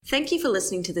Thank you for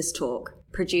listening to this talk,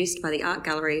 produced by the Art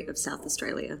Gallery of South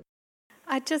Australia.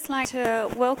 I'd just like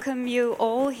to welcome you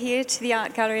all here to the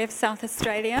Art Gallery of South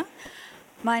Australia.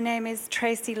 My name is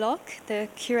Tracy Locke, the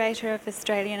Curator of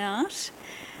Australian Art,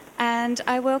 and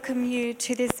I welcome you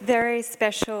to this very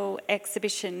special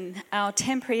exhibition, our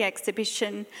temporary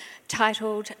exhibition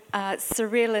titled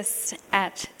Surrealists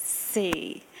at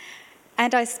Sea.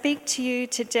 And I speak to you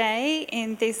today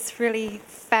in this really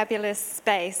fabulous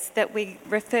space that we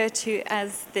refer to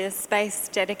as the space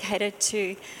dedicated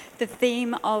to the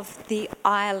theme of the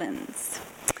islands.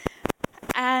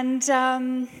 And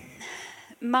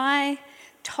my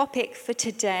topic for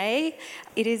today,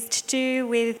 it is to do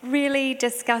with really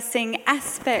discussing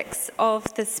aspects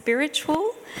of the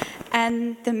spiritual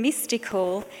and the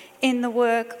mystical in the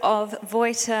work of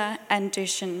Wojta and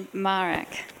Dusan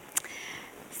Marek.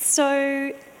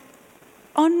 So,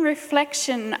 on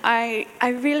reflection, I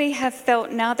really have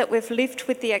felt, now that we've lived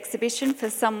with the exhibition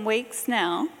for some weeks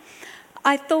now,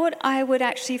 I thought I would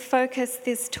actually focus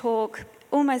this talk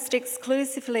almost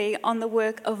exclusively on the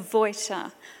work of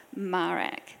Wojta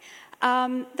Marek.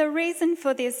 The reason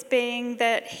for this being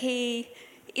that he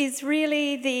is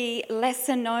really the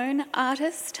lesser-known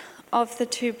artist of the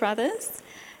two brothers,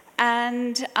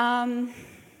 and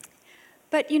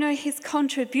but you know, his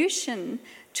contribution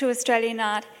to Australian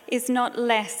art is not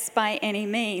less by any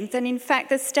means. And in fact,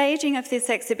 the staging of this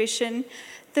exhibition,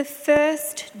 the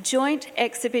first joint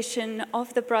exhibition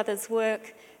of the brothers'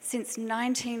 work since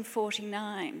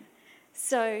 1949.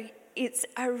 So it's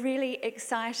a really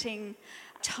exciting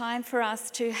time for us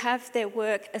to have their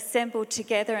work assembled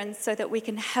together, and so that we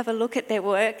can have a look at their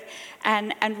work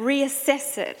and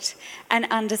reassess it and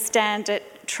understand it,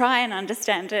 try and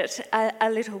understand it a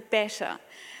little better.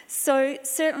 So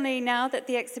certainly now that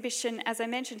the exhibition, as I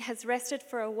mentioned, has rested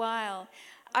for a while,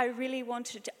 I really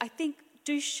wanted, I think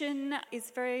Dusan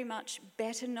is very much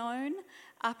better known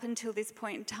up until this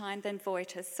point in time than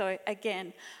Wojta. So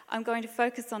again, I'm going to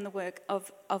focus on the work of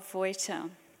Wojta.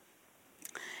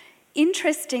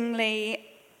 Interestingly,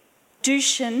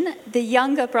 Dusan, the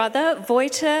younger brother,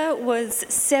 Wojta was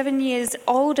 7 years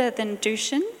older than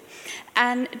Dusan,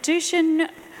 and Dusan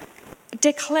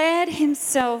declared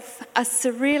himself a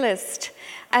surrealist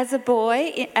as a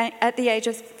boy at the age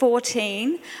of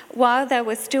 14, while they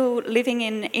were still living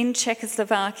in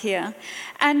Czechoslovakia.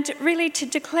 And really, to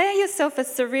declare yourself a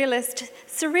surrealist,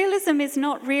 surrealism is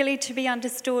not really to be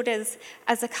understood as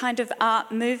a kind of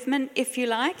art movement, if you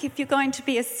like. If you're going to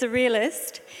be a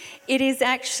surrealist, it is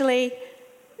actually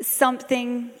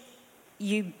something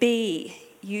you be.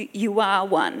 You are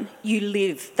one. You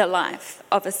live the life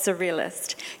of a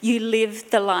surrealist. You live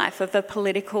the life of a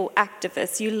political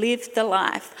activist. You live the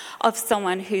life of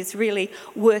someone who's really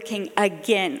working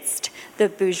against the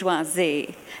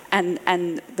bourgeoisie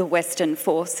and the Western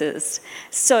forces.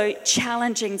 So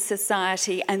challenging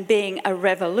society and being a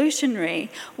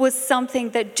revolutionary was something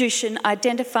that Dusan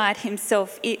identified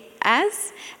himself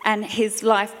as, and his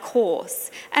life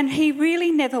course. And he really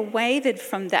never wavered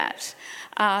from that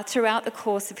throughout the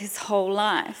course of his whole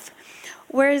life.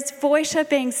 Whereas Wojta,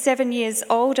 being 7 years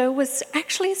older, was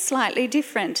actually slightly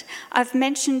different. I've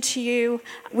mentioned to you,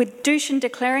 with Dusan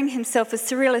declaring himself a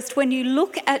surrealist, when you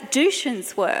look at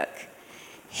Dusan's work,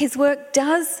 his work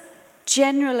does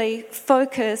generally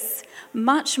focus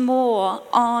much more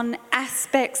on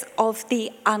aspects of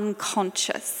the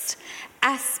unconscious,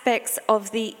 aspects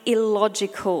of the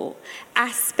illogical,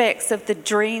 aspects of the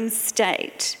dream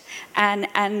state,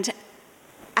 and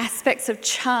aspects of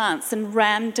chance and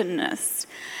randomness.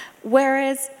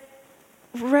 Whereas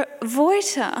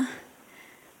Wojta,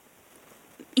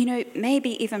 you know,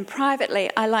 maybe even privately,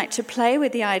 I like to play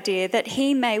with the idea that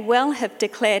he may well have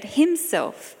declared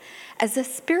himself as a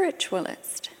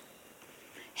spiritualist.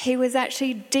 He was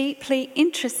actually deeply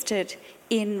interested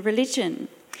in religion.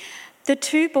 The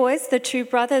two boys, the two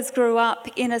brothers, grew up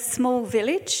in a small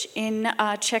village in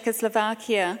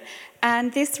Czechoslovakia,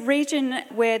 and this region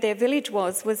where their village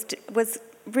was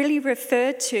really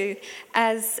referred to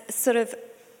as sort of,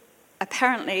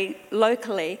 apparently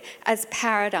locally, as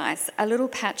paradise, a little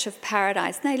patch of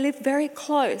paradise. And they lived very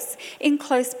close, in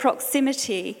close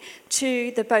proximity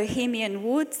to the Bohemian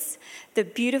woods, the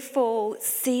beautiful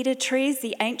cedar trees,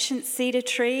 the ancient cedar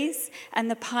trees and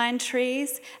the pine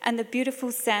trees, and the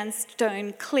beautiful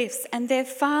sandstone cliffs. And their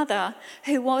father,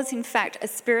 who was in fact a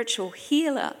spiritual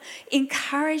healer,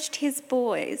 encouraged his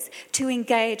boys to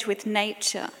engage with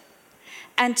nature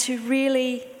and to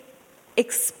really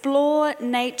explore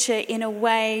nature in a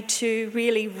way to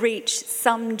really reach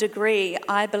some degree,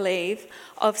 I believe,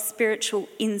 of spiritual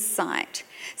insight.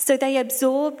 So they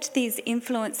absorbed these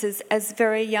influences as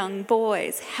very young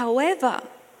boys. However,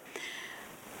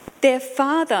 Their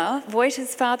father,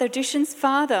 Wojta's father, Dušan's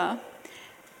father,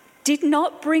 did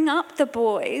not bring up the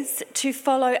boys to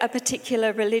follow a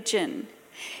particular religion.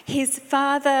 His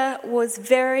father was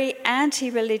very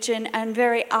anti-religion and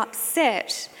very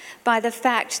upset by the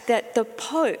fact that the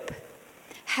Pope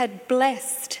had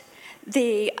blessed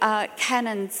the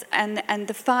cannons and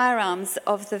the firearms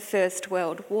of the First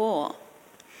World War.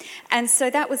 And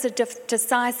so that was a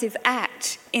decisive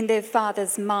act in their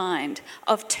father's mind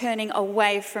of turning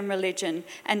away from religion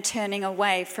and turning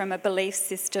away from a belief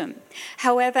system.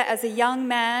 However, as a young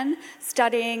man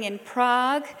studying in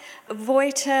Prague,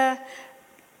 Wojta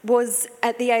was,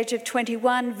 at the age of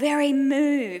 21, very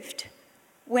moved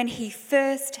when he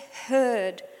first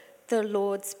heard the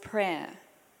Lord's Prayer.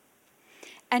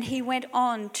 And he went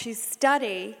on to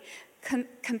study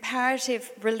comparative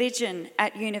religion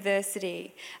at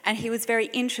university, and he was very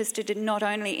interested in not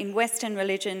only in Western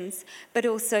religions but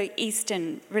also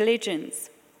Eastern religions.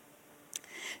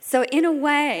 So in a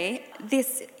way,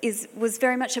 this was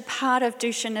very much a part of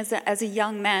Dušan as a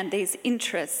young man, these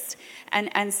interests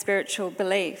and spiritual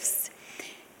beliefs.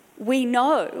 We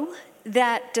know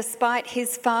that despite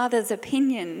his father's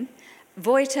opinion,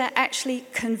 Wojta actually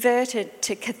converted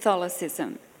to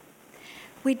Catholicism.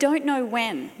 We don't know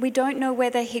when. We don't know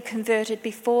whether he converted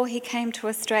before he came to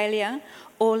Australia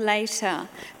or later,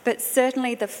 but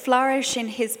certainly the flourish in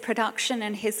his production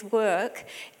and his work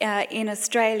in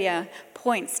Australia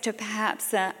points to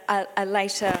perhaps a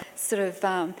later sort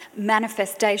of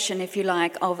manifestation, if you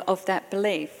like, of that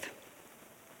belief.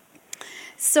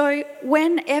 So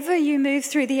whenever you move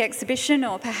through the exhibition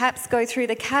or perhaps go through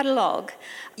the catalogue,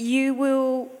 you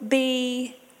will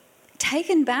be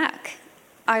taken back,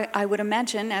 I would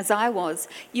imagine, as I was,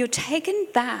 you're taken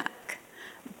back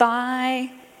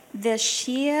by the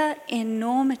sheer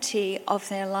enormity of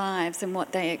their lives and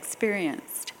what they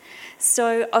experienced.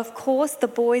 So, of course, the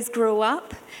boys grew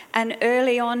up and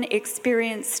early on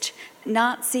experienced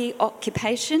Nazi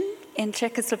occupation in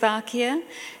Czechoslovakia.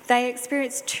 They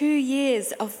experienced 2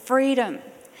 years of freedom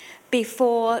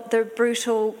before the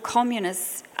brutal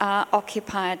communists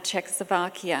occupied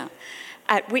Czechoslovakia,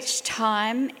 at which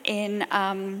time in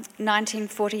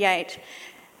 1948,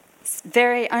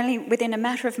 only within a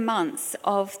matter of months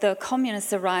of the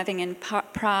communists arriving in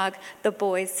Prague, the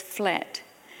boys fled.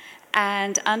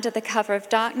 And under the cover of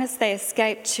darkness, they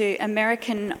escaped to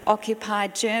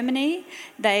American-occupied Germany.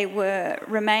 They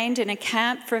remained in a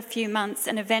camp for a few months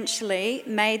and eventually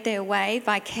made their way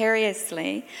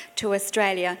vicariously to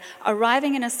Australia,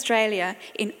 arriving in Australia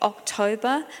in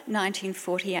October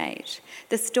 1948.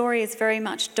 The story is very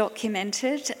much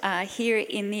documented here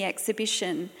in the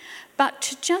exhibition. But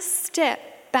to just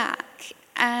step back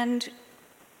and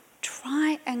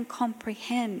try and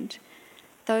comprehend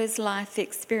those life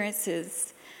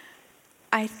experiences,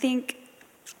 I think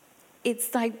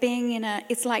it's like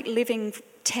it's like living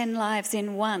 10 lives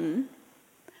in one.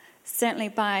 Certainly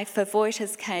for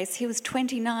Wojta's case, he was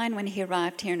 29 when he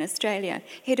arrived here in Australia.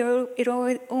 It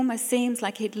almost seems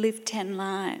like he'd lived 10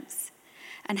 lives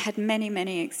and had many,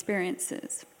 many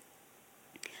experiences.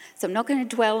 So I'm not going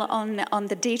to dwell on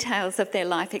the details of their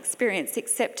life experience,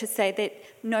 except to say that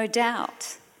no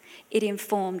doubt it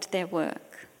informed their work.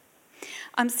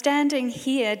 I'm standing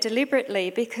here deliberately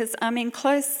because I'm in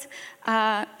close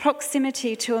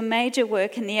proximity to a major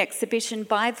work in the exhibition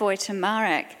by Wojta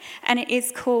Marek, and it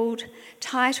is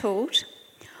titled,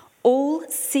 All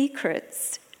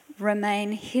Secrets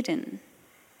Remain Hidden.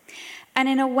 And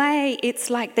in a way, it's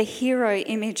like the hero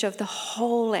image of the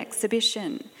whole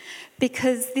exhibition,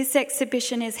 because this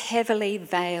exhibition is heavily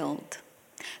veiled.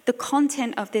 The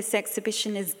content of this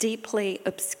exhibition is deeply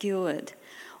obscured.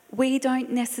 We don't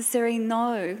necessarily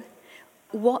know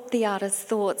what the artist's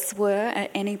thoughts were at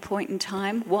any point in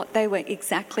time, what they were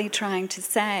exactly trying to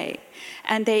say.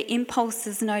 And their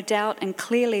impulses, no doubt, and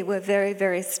clearly were very,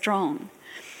 very strong.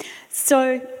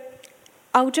 So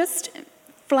I'll just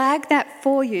flag that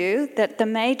for you, that the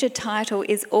major title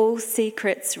is All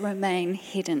Secrets Remain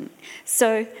Hidden.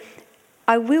 So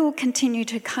I will continue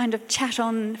to kind of chat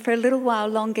on for a little while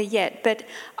longer yet, but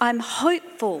I'm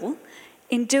hopeful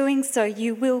in doing so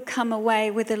you will come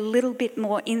away with a little bit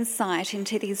more insight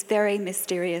into these very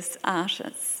mysterious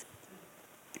artists.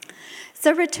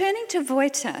 So returning to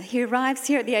Wojta, he arrives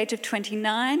here at the age of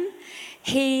 29.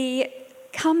 He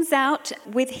comes out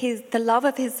with the love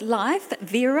of his life,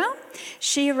 Vera,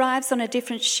 She arrives on a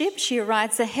different ship. She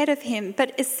arrives ahead of him.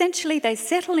 But essentially, they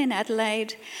settle in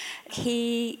Adelaide.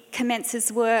 He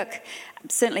commences work,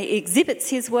 certainly exhibits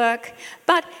his work,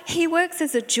 but he works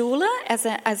as a jeweller, as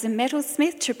a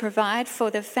metalsmith to provide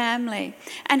for the family.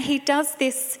 And he does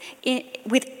this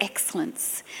with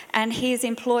excellence. And he is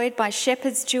employed by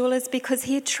Shepherd's Jewellers because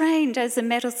he had trained as a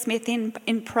metalsmith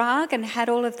in Prague and had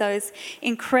all of those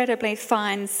incredibly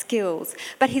fine skills.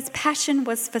 But his passion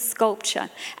was for sculpture.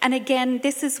 And again,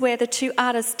 this is where the two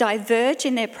artists diverge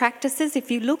in their practices. If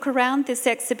you look around this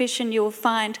exhibition, you'll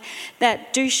find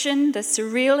that Duchin, the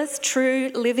surrealist, true,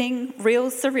 living,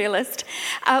 real surrealist,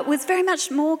 was very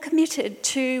much more committed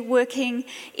to working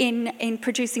in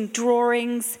producing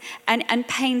drawings and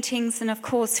paintings and, of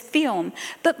course, film.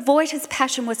 But Voiter's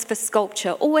passion was for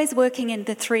sculpture, always working in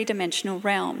the three-dimensional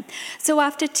realm. So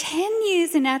after 10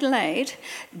 years in Adelaide,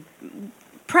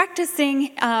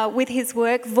 practicing with his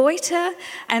work, Voiter,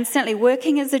 and certainly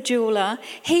working as a jeweller,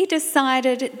 he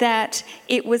decided that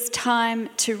it was time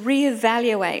to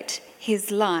reevaluate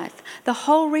his life. The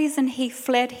whole reason he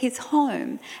fled his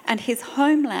home and his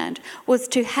homeland was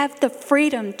to have the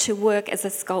freedom to work as a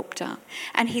sculptor.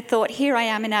 And he thought, here I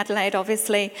am in Adelaide,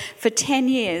 obviously, for 10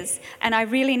 years, and I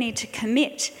really need to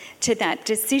commit to that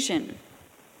decision.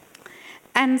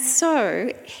 And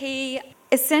so he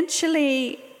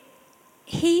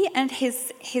and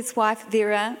his wife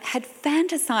Vera had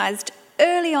fantasized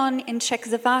early on in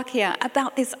Czechoslovakia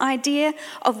about this idea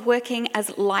of working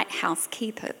as lighthouse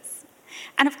keepers.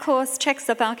 And of course,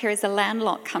 Czechoslovakia is a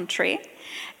landlocked country,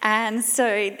 and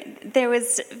so there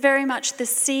was very much the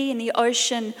sea and the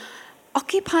ocean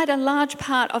occupied a large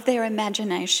part of their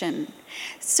imagination.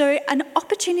 So an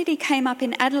opportunity came up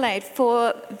in Adelaide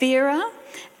for Vera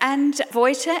and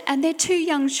Voiter and their two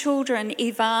young children,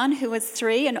 Ivan, who was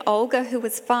 3, and Olga, who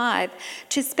was 5,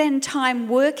 to spend time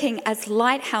working as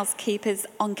lighthouse keepers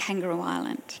on Kangaroo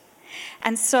Island.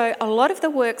 And so a lot of the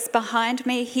works behind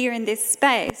me here in this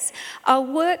space are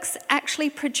works actually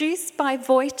produced by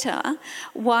Voiter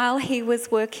while he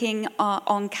was working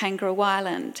on Kangaroo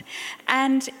Island.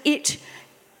 And it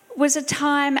was a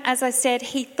time, as I said,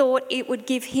 he thought it would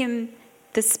give him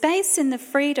the space and the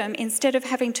freedom, instead of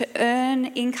having to earn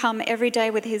income every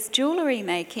day with his jewellery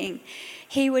making,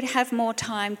 he would have more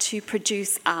time to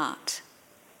produce art.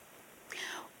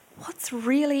 What's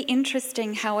really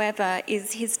interesting, however,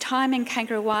 is his time in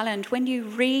Kangaroo Island. When you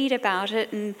read about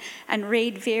it and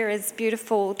read Vera's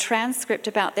beautiful transcript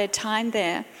about their time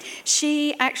there,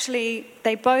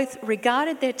 they both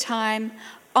regarded their time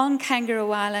on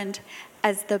Kangaroo Island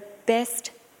as the best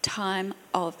time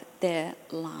of their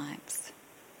lives.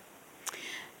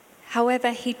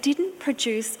 However, he didn't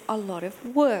produce a lot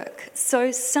of work. So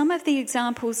some of the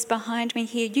examples behind me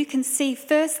here, you can see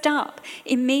first up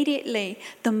immediately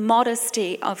the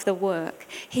modesty of the work.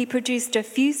 He produced a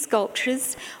few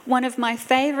sculptures. One of my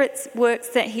favourite works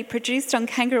that he produced on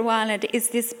Kangaroo Island is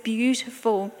this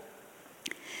beautiful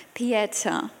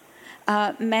Pieta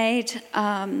made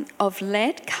of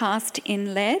lead, cast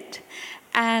in lead.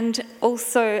 And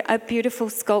also a beautiful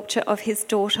sculpture of his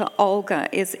daughter Olga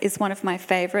is one of my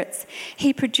favourites.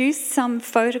 He produced some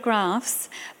photographs,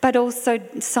 but also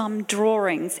some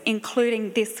drawings,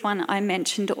 including this one I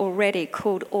mentioned already,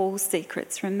 called All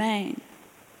Secrets Remain.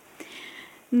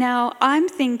 Now, I'm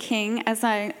thinking, as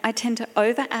I tend to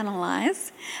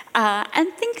overanalyse, and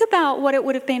think about what it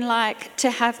would have been like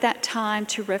to have that time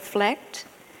to reflect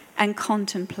and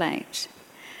contemplate.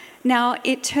 Now,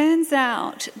 it turns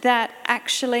out that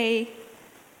actually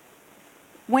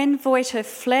when Voiter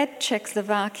fled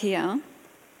Czechoslovakia,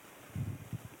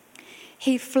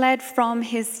 he fled from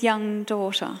his young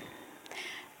daughter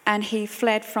and he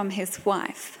fled from his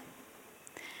wife,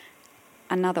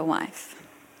 another wife.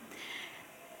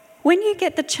 When you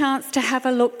get the chance to have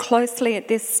a look closely at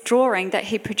this drawing that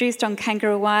he produced on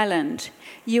Kangaroo Island,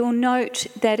 you'll note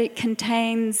that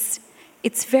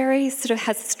it's very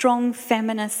has strong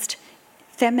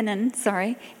feminine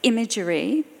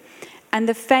imagery, and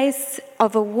the face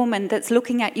of a woman that's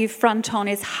looking at you front on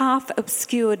is half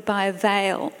obscured by a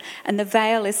veil, and the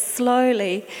veil is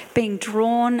slowly being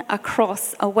drawn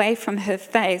across away from her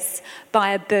face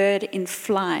by a bird in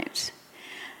flight.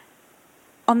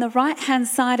 On the right-hand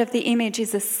side of the image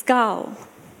is a skull,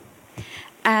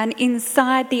 and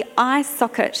inside the eye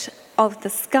socket of the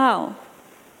skull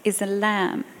is a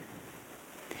lamb.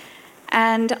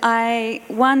 And I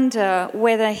wonder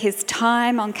whether his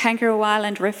time on Kangaroo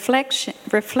Island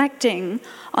reflecting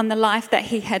on the life that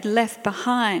he had left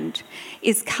behind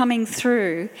is coming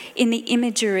through in the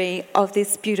imagery of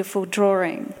this beautiful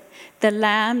drawing. The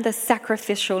lamb, the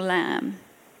sacrificial lamb,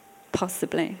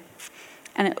 possibly.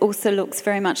 And it also looks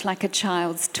very much like a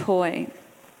child's toy.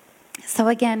 So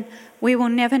again, we will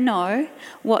never know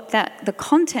what the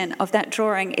content of that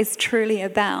drawing is truly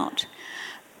about.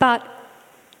 But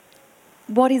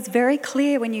what is very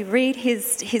clear when you read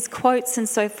his quotes and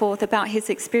so forth about his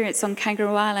experience on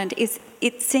Kangaroo Island is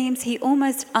it seems he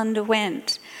almost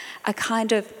underwent a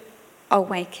kind of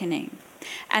awakening.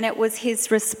 And it was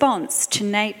his response to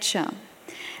nature.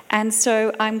 And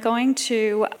so I'm going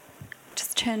to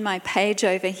just turn my page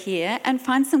over here and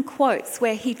find some quotes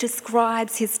where he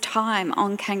describes his time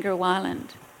on Kangaroo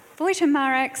Island.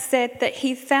 Wojtyła said that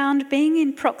he found being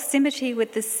in proximity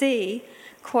with the sea,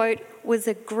 quote, was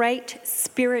a great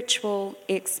spiritual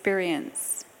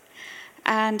experience.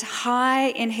 And high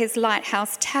in his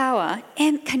lighthouse tower,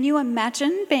 and can you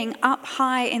imagine being up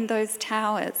high in those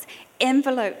towers,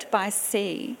 enveloped by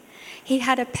sea? He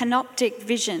had a panoptic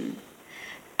vision,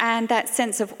 and that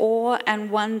sense of awe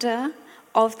and wonder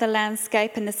of the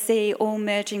landscape and the sea all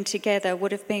merging together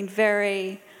would have been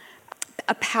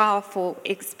a powerful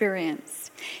experience.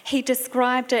 He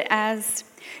described it as,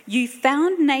 you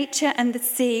found nature and the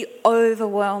sea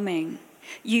overwhelming.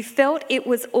 You felt it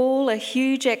was all a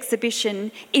huge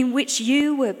exhibition in which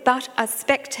you were but a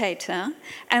spectator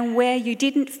and where you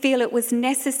didn't feel it was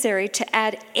necessary to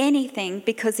add anything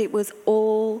because it was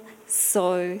all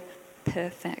so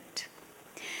perfect.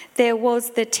 There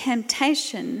was the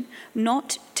temptation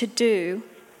not to do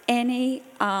any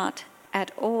art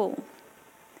at all.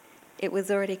 It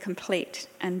was already complete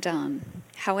and done.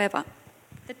 However,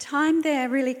 the time there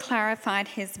really clarified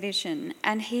his vision,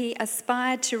 and he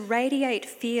aspired to radiate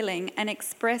feeling and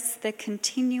express the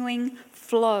continuing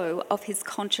flow of his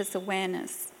conscious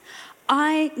awareness.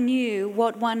 I knew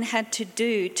what one had to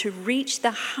do to reach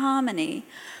the harmony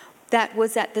that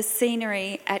was at the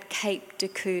scenery at Cape de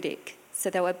Kudik. So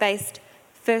they were based,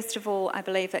 first of all, I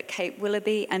believe, at Cape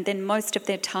Willoughby, and then most of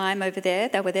their time over there,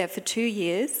 they were there for 2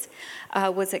 years,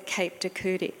 was at Cape de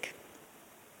Kudik.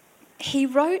 He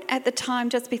wrote at the time,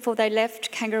 just before they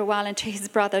left Kangaroo Island, to his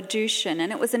brother Dushan,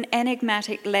 and it was an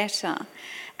enigmatic letter.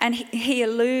 And he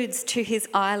alludes to his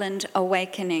island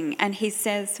awakening, and he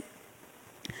says,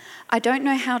 I don't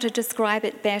know how to describe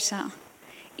it better.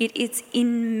 It is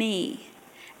in me.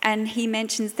 And he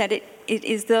mentions that it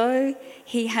is though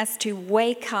he has to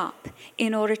wake up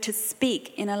in order to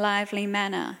speak in a lively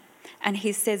manner. And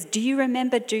he says, do you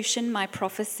remember Dushan, my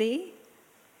prophecy?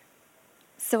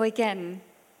 So again,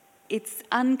 it's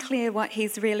unclear what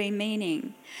he's really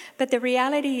meaning. But the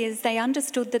reality is they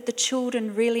understood that the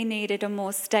children really needed a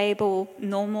more stable,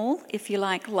 normal, if you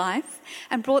like, life,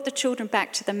 and brought the children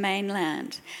back to the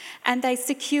mainland. And they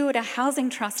secured a housing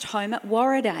trust home at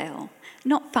Warradale,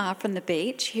 not far from the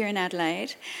beach here in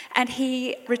Adelaide. And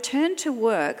he returned to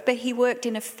work, but he worked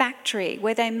in a factory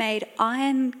where they made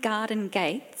iron garden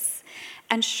gates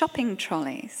and shopping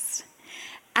trolleys.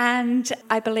 And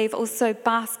I believe also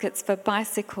baskets for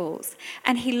bicycles.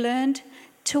 And he learned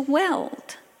to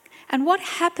weld. And what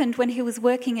happened when he was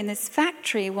working in this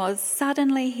factory was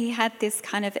suddenly he had this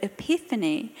kind of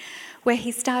epiphany where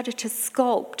he started to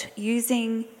sculpt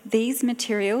using these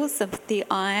materials of the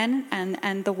iron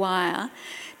and the wire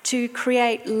to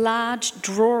create large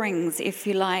drawings, if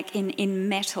you like, in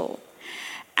metal.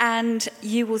 And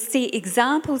you will see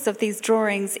examples of these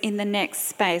drawings in the next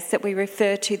space that we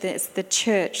refer to as the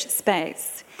church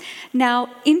space. Now,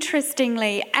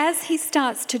 interestingly, as he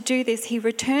starts to do this, he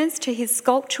returns to his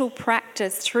sculptural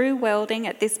practice through welding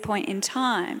at this point in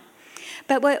time.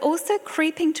 But we're also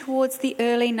creeping towards the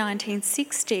early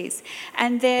 1960s,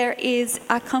 and there is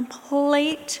a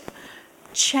complete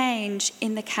change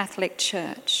in the Catholic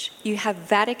Church. You have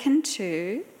Vatican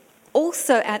II.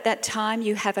 Also at that time,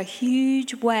 you have a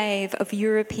huge wave of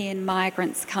European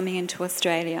migrants coming into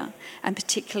Australia, and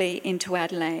particularly into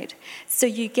Adelaide. So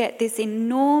you get this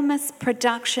enormous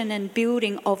production and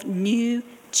building of new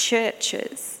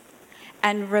churches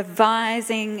and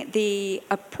revising the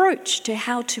approach to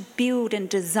how to build and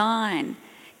design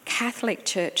Catholic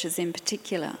churches in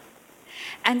particular.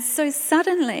 And so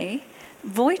suddenly,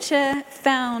 Wojtyła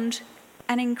found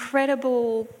an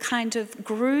incredible kind of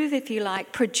groove, if you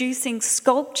like, producing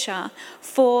sculpture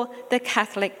for the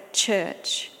Catholic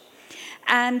Church.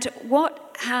 And what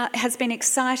has been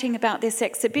exciting about this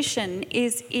exhibition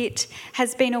is it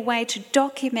has been a way to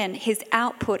document his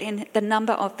output in the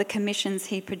number of the commissions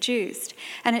he produced.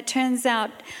 And it turns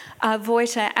out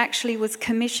Wojtyła actually was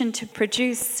commissioned to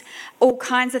produce all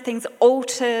kinds of things: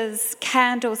 altars,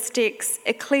 candlesticks,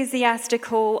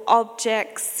 ecclesiastical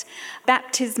objects,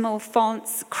 baptismal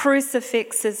fonts,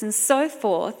 crucifixes, and so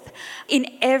forth, in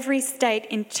every state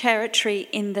and territory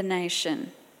in the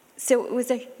nation. So it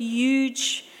was a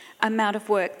huge amount of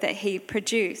work that he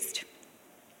produced.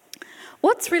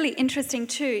 What's really interesting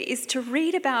too is to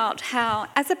read about how,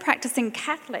 as a practicing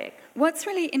Catholic, what's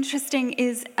really interesting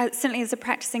is, certainly as a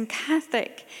practicing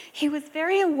Catholic, he was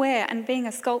very aware, and being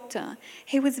a sculptor,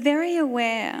 he was very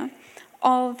aware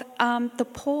of the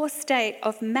poor state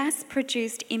of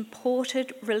mass-produced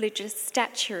imported religious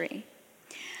statuary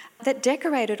that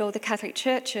decorated all the Catholic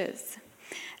churches,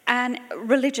 and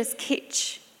religious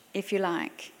kitsch, if you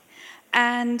like,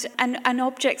 and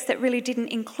objects that really didn't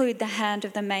include the hand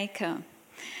of the maker.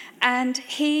 And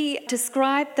he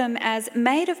described them as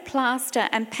made of plaster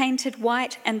and painted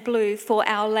white and blue for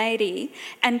Our Lady,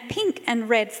 and pink and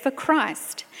red for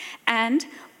Christ, and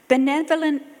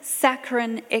benevolent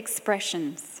saccharine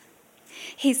expressions.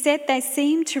 He said they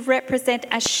seemed to represent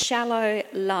a shallow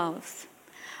love.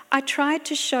 I tried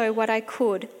to show what I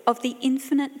could of the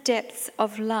infinite depths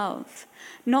of love,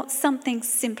 not something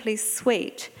simply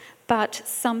sweet, but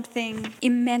something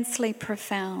immensely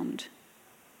profound.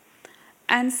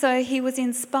 And so he was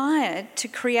inspired to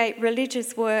create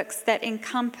religious works that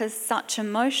encompass such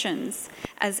emotions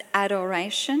as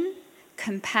adoration,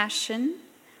 compassion,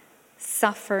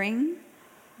 suffering,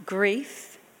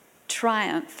 grief,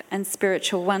 triumph, and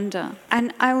spiritual wonder.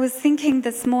 And I was thinking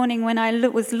this morning when I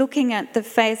was looking at the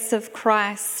face of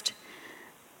Christ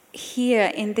here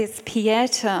in this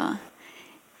Pieta,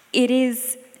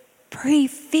 it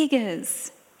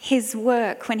prefigures his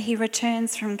work when he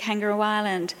returns from Kangaroo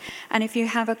Island. And if you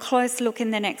have a close look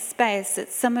in the next space at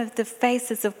some of the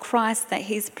faces of Christ that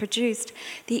he's produced,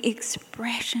 the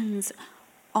expressions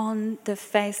on the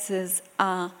faces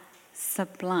are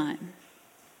sublime,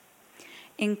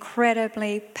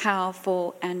 incredibly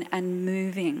powerful and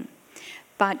moving.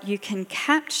 But you can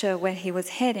capture where he was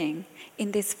heading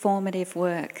in this formative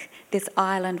work, this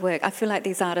island work. I feel like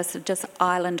these artists are just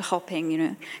island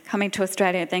hopping, coming to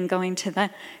Australia, then going to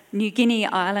the New Guinea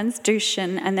islands,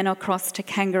 Dushan, and then across to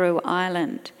Kangaroo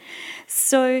Island.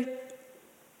 So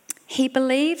he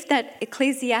believed that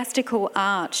ecclesiastical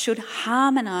art should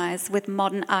harmonise with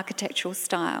modern architectural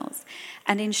styles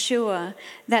and ensure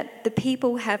that the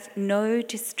people have no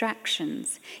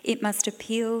distractions. It must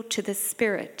appeal to the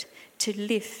spirit to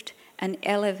lift and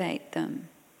elevate them.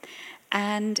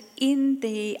 And in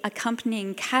the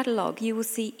accompanying catalogue, you will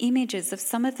see images of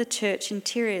some of the church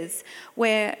interiors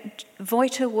where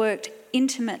Voiter worked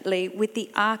intimately with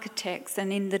the architects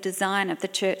and in the design of the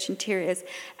church interiors,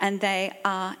 and they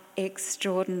are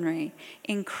extraordinary,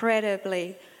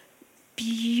 incredibly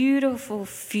beautiful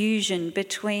fusion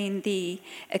between the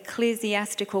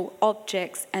ecclesiastical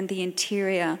objects and the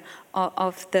interior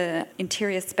of the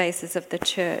interior spaces of the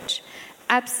church.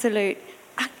 Absolute.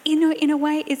 In a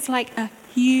way, it's like a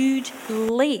huge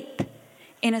leap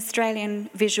in Australian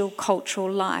visual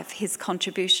cultural life, his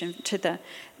contribution to the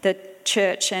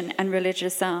church and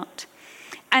religious art.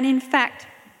 And in fact,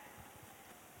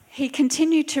 he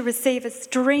continued to receive a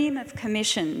stream of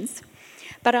commissions,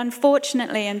 but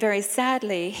unfortunately and very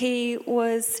sadly,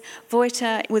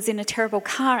 Voiter was in a terrible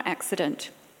car accident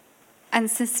and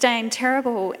sustained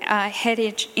terrible head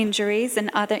injuries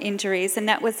and other injuries, and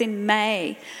that was in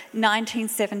May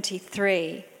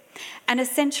 1973. And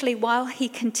essentially, while he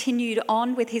continued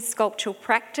on with his sculptural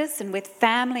practice and with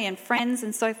family and friends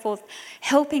and so forth,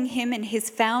 helping him in his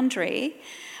foundry,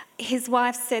 his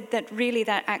wife said that really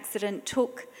that accident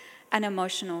took an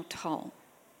emotional toll.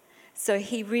 So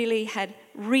he really had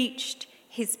reached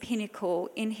his pinnacle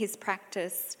in his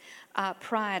practice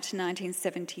prior to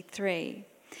 1973.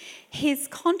 His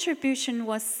contribution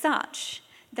was such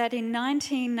that in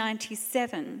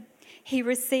 1997 he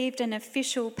received an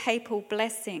official papal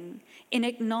blessing in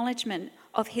acknowledgement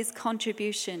of his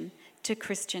contribution to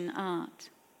Christian art.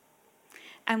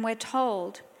 And we're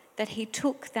told that he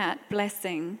took that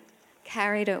blessing,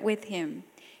 carried it with him,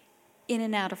 in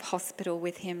and out of hospital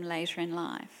with him later in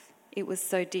life. It was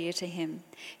so dear to him.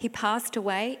 He passed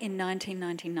away in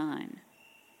 1999.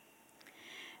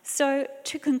 So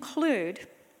to conclude,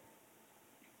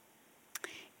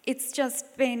 it's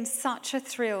just been such a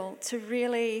thrill to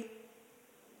really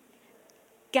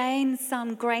gain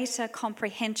some greater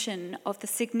comprehension of the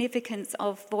significance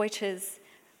of Voiter's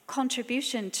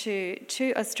contribution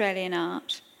to Australian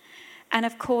art. And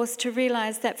of course, to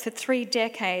realise that for 3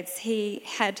 decades he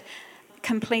had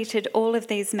completed all of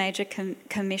these major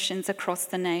commissions across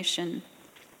the nation.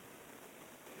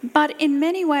 But in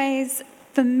many ways,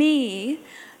 for me,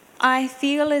 I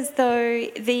feel as though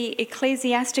the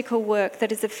ecclesiastical work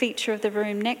that is a feature of the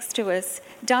room next to us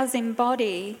does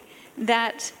embody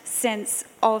that sense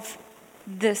of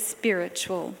the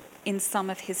spiritual in some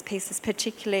of his pieces,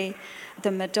 particularly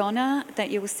the Madonna that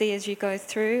you will see as you go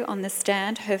through on the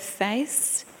stand, her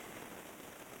face,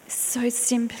 so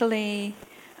simply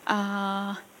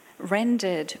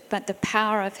rendered, but the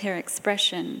power of her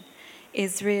expression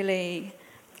is really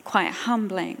quite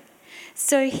humbling.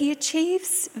 So he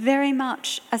achieves very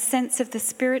much a sense of the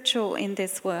spiritual in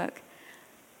this work.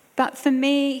 But for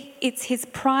me, it's his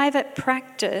private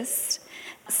practice,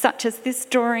 such as this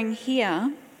drawing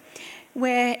here,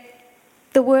 where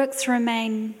the works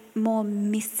remain more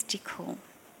mystical,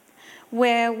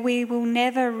 where we will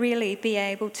never really be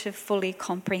able to fully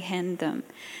comprehend them.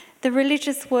 The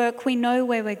religious work, we know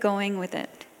where we're going with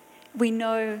it. We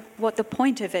know what the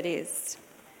point of it is.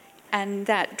 And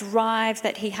that drive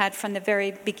that he had from the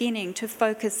very beginning to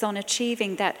focus on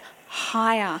achieving that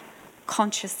higher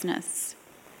consciousness.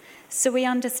 So we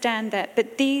understand that.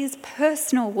 But these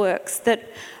personal works that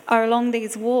are along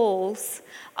these walls,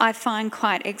 I find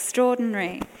quite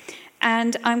extraordinary.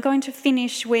 And I'm going to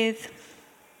finish with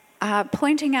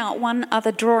pointing out one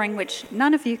other drawing, which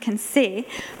none of you can see,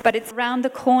 but it's around the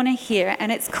corner here,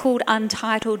 and it's called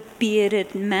Untitled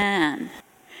Bearded Man.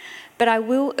 But I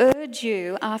will urge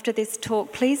you, after this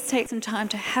talk, please take some time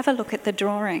to have a look at the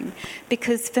drawing,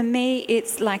 because for me,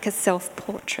 it's like a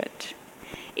self-portrait.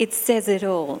 It says it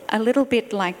all, a little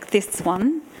bit like this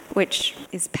one, which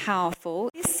is powerful.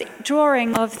 This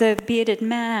drawing of the bearded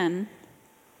man,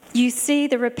 you see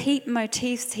the repeat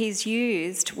motifs he's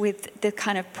used with the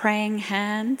kind of praying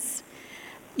hands.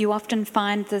 You often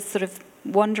find the sort of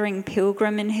wandering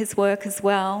pilgrim in his work as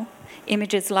well,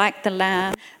 images like the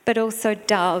lamb, but also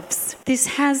doves. This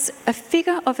has a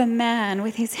figure of a man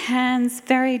with his hands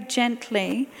very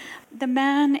gently. The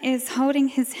man is holding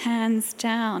his hands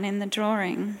down in the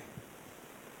drawing,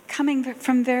 coming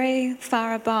from very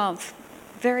far above,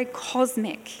 very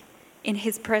cosmic in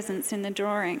his presence in the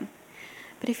drawing.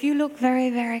 But if you look very,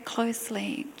 very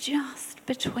closely, just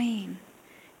between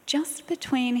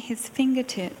his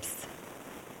fingertips,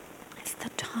 it's the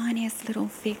tiniest little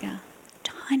figure,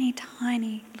 tiny,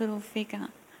 tiny little figure.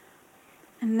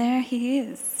 And there he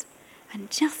is. And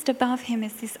just above him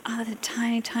is this other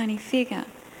tiny, tiny figure.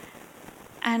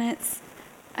 And it's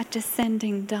a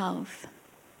descending dove.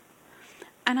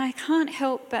 And I can't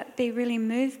help but be really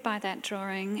moved by that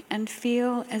drawing and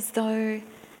feel as though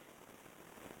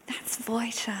that's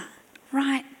Wojtyła,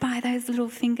 right by those little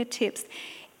fingertips.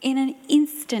 In an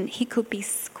instant, he could be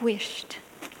squished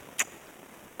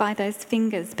by those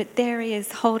fingers, but there he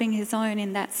is holding his own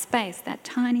in that space, that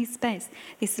tiny space,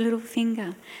 this little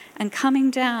finger. And coming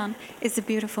down is a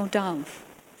beautiful dove.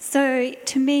 So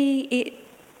to me, it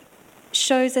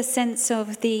shows a sense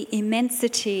of the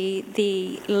immensity,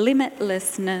 the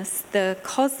limitlessness, the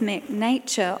cosmic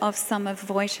nature of some of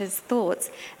Wojtysła's thoughts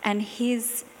and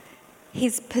his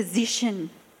position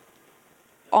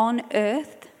on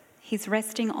earth. He's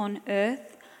resting on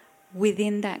earth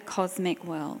within that cosmic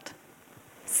world.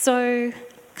 So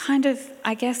kind of,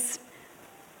 I guess,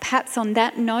 perhaps on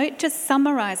that note, just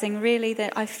summarising really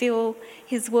that I feel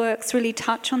his works really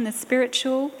touch on the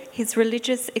spiritual, his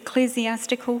religious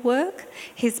ecclesiastical work,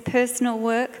 his personal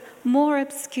work, more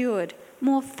obscured,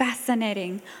 more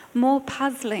fascinating, more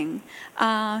puzzling,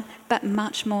 but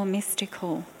much more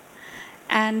mystical.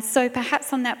 And so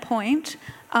perhaps on that point,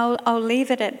 I'll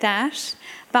leave it at that,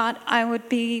 but I would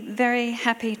be very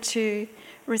happy to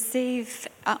receive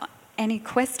any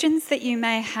questions that you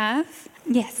may have.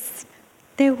 Yes,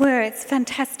 there were. It's a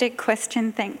fantastic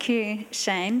question, thank you,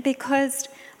 Shane, because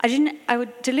I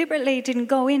deliberately didn't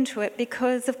go into it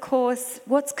because, of course,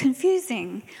 what's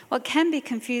confusing, what can be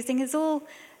confusing is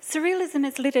surrealism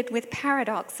is littered with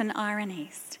paradox and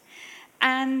ironies.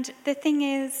 And the thing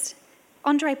is,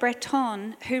 André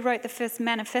Breton, who wrote the first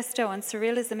manifesto on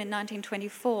surrealism in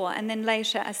 1924 and then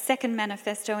later a second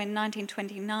manifesto in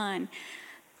 1929,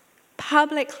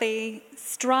 publicly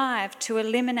strived to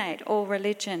eliminate all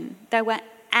religion. They were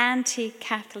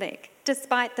anti-Catholic,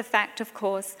 despite the fact, of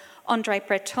course, André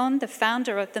Breton, the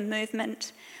founder of the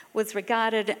movement, was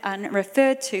regarded and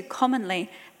referred to commonly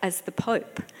as the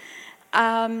Pope.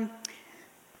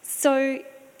 So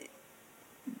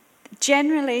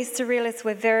generally, surrealists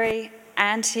were very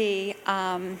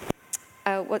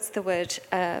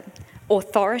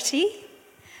authority,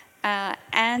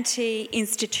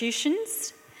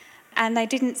 anti-institutions, and they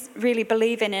didn't really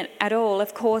believe in it at all.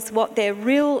 Of course, what their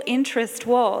real interest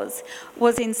was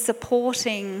in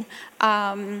supporting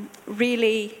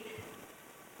really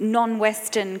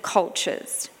non-Western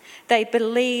cultures. They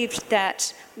believed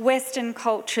that Western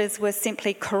cultures were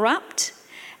simply corrupt,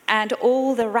 and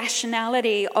all the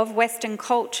rationality of Western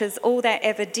cultures, all they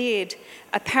ever did,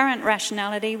 apparent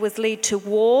rationality, was lead to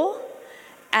war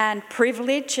and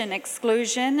privilege and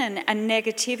exclusion and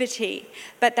negativity.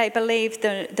 But they believed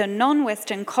the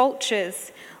non-Western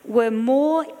cultures were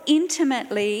more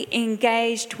intimately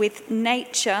engaged with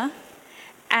nature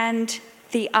and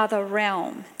the other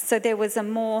realm. So there was a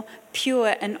more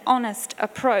pure and honest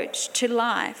approach to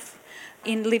life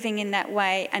in living in that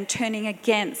way and turning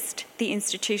against the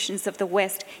institutions of the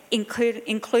West,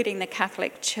 including the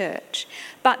Catholic Church.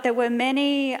 But there were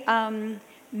many, again,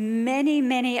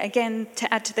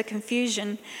 to add to the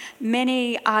confusion,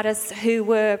 many artists who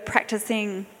were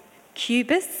practicing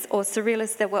Cubists or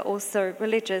Surrealists that were also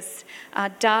religious.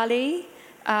 Dali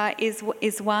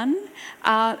is one,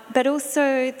 but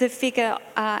also the figure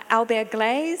Albert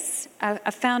Glaze,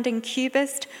 a founding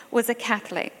Cubist, was a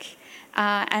Catholic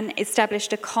and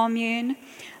established a commune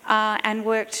and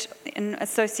worked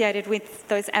associated with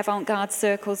those avant-garde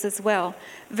circles as well.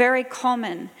 Very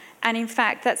common, and in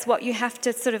fact that's what you have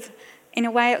to sort of, in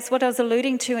a way, it's what I was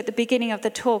alluding to at the beginning of the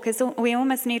talk, is we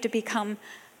almost need to become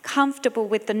comfortable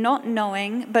with the not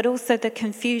knowing, but also the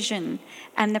confusion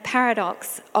and the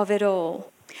paradox of it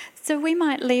all. So we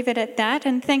might leave it at that,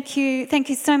 and thank you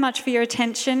so much for your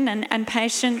attention and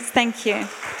patience. Thank you.